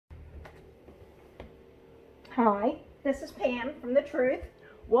Hi, this is Pam from The Truth.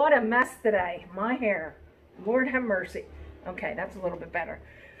 What a mess today. My hair. Lord have mercy. Okay, that's a little bit better.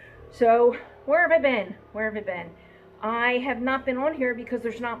 So, where have I been? Where have I been? I have not been on here because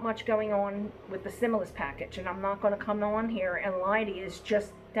there's not much going on with the stimulus package, and I'm not going to come on here and lie to you. It's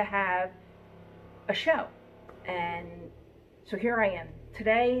just to have a show. And so here I am.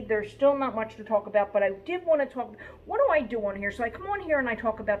 Today, there's still not much to talk about, but I did want to talk. What do I do on here? So I come on here and I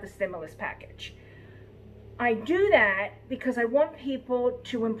talk about the stimulus package. I do that because I want people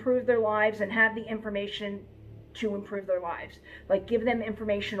to improve their lives and have the information to improve their lives. Like give them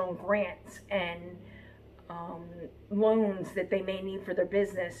information on grants and loans that they may need for their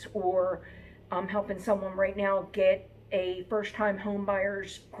business, or I'm helping someone right now get a first-time home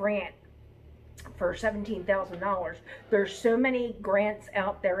buyer's grant for $17,000. There's so many grants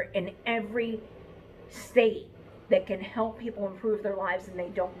out there in every state that can help people improve their lives and they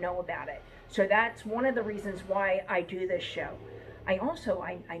don't know about it. So that's one of the reasons why I do this show. I also,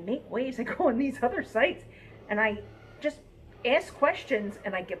 I make waves. I go on these other sites and I just ask questions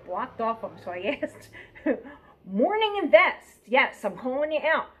and I get blocked off them. So I asked Morning Invest. Yes, I'm calling you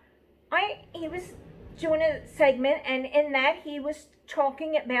out. He was doing a segment, and in that he was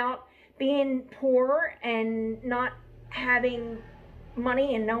talking about being poor and not having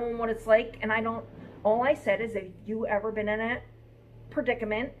money and knowing what it's like. And all I said is, have you ever been in a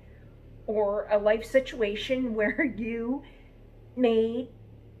predicament or a life situation where you made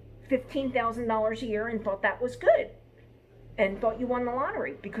 $15,000 a year and thought that was good and thought you won the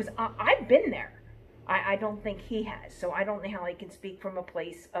lottery? Because I've been there. I don't think he has. So I don't know how he can speak from a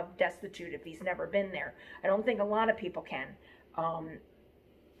place of destitute if he's never been there. I don't think a lot of people can.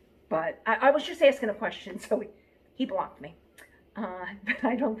 But I was just asking a question, so he blocked me. But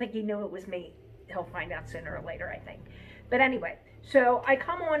I don't think he knew it was me. He'll find out sooner or later, I think. But anyway, so I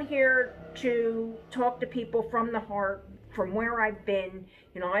come on here to talk to people from the heart, from where I've been.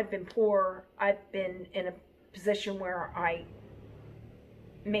 You know, I've been poor. I've been in a position where I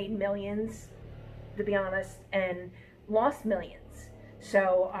made millions, to be honest, and lost millions.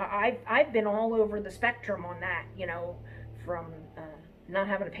 So I've been all over the spectrum on that, you know, from not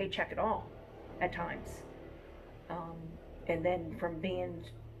having a paycheck at all at times. And then from being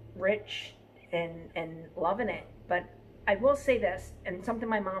rich and loving it. But I will say this, and something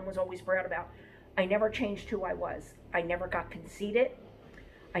my mom was always proud about, I never changed who I was. I never got conceited.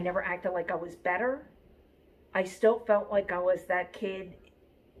 I never acted like I was better. I still felt like I was that kid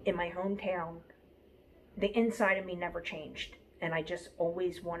in my hometown. The inside of me never changed. And I just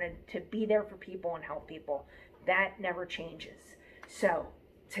always wanted to be there for people and help people. That never changes. So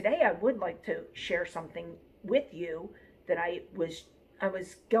today I would like to share something with you that I was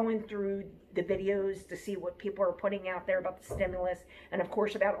going through the videos to see what people are putting out there about the stimulus, and of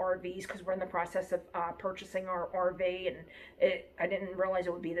course about RVs, because we're in the process of purchasing our RV, and I didn't realize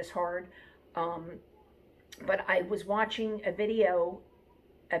it would be this hard. But I was watching a video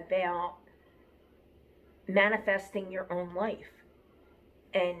about manifesting your own life,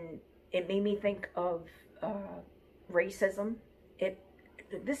 and it made me think of racism.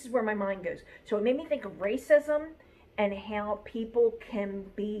 This is where my mind goes. So it made me think of racism and how people can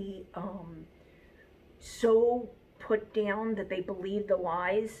be so put down that they believe the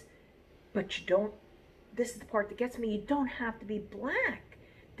lies, but you don't. This is the part that gets me. You don't have to be black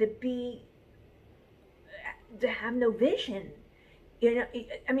to have no vision. You know,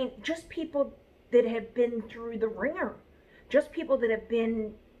 I mean, just people that have been through the ringer, just people that have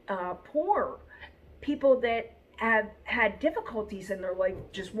been poor, people that have had difficulties in their life,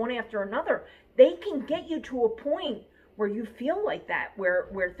 just one after another. They can get you to a point where you feel like that,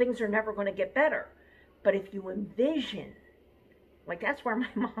 where things are never going to get better. But if you envision, like that's where my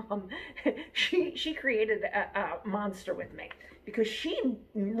mom, she created a monster with me, because she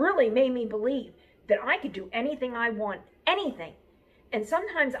really made me believe that I could do anything I want, anything. And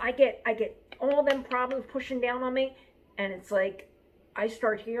sometimes I get all them problems pushing down on me, and it's like I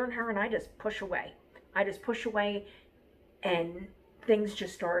start hearing her and I just push away. I just push away, and things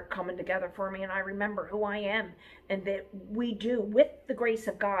just start coming together for me, and I remember who I am, and that we do, with the grace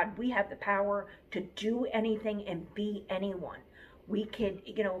of God, we have the power to do anything and be anyone. We could,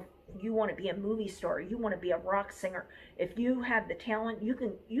 you know, you want to be a movie star, you want to be a rock singer, if you have the talent, you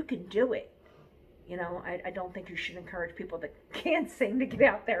can do it. You know, I don't think you should encourage people that can't sing to get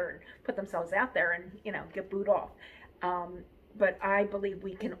out there and put themselves out there and, you know, get booed off. But I believe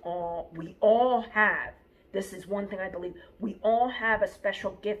we all have, this is one thing I believe, we all have a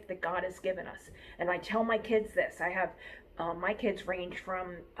special gift that God has given us. And I tell my kids this. I have, my kids range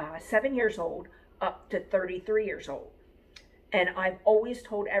from 7 years old up to 33 years old. And I've always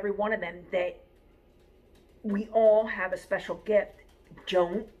told every one of them that we all have a special gift.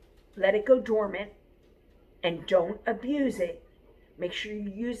 Don't let it go dormant and don't abuse it. Make sure you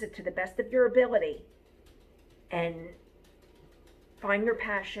use it to the best of your ability and find your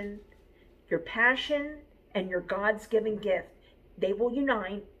passion. Your passion and your God's given gift, they will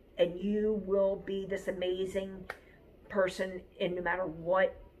unite and you will be this amazing person in no matter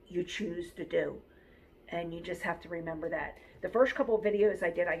what you choose to do. And you just have to remember that. The first couple of videos I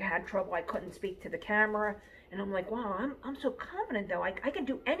did, I had trouble. I couldn't speak to the camera. And I'm like, wow, I'm so confident though. I can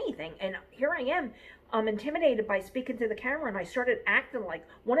do anything. And here I am. I'm intimidated by speaking to the camera. And I started acting like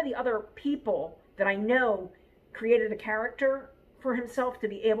one of the other people that I know created a character for himself to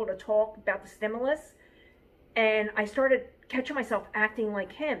be able to talk about the stimulus. And I started catching myself acting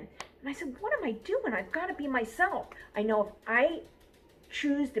like him. And I said, what am I doing? I've got to be myself. I know if I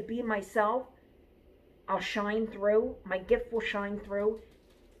choose to be myself, I'll shine through. My gift will shine through.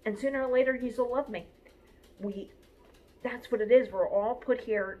 And sooner or later, you'll love me. That's what it is. We're all put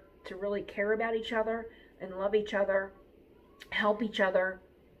here to really care about each other and love each other, help each other,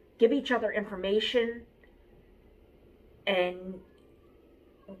 give each other information, and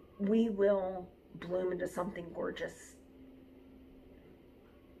we will bloom into something gorgeous.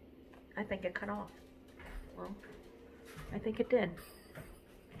 I think it cut off. Well, I think it did.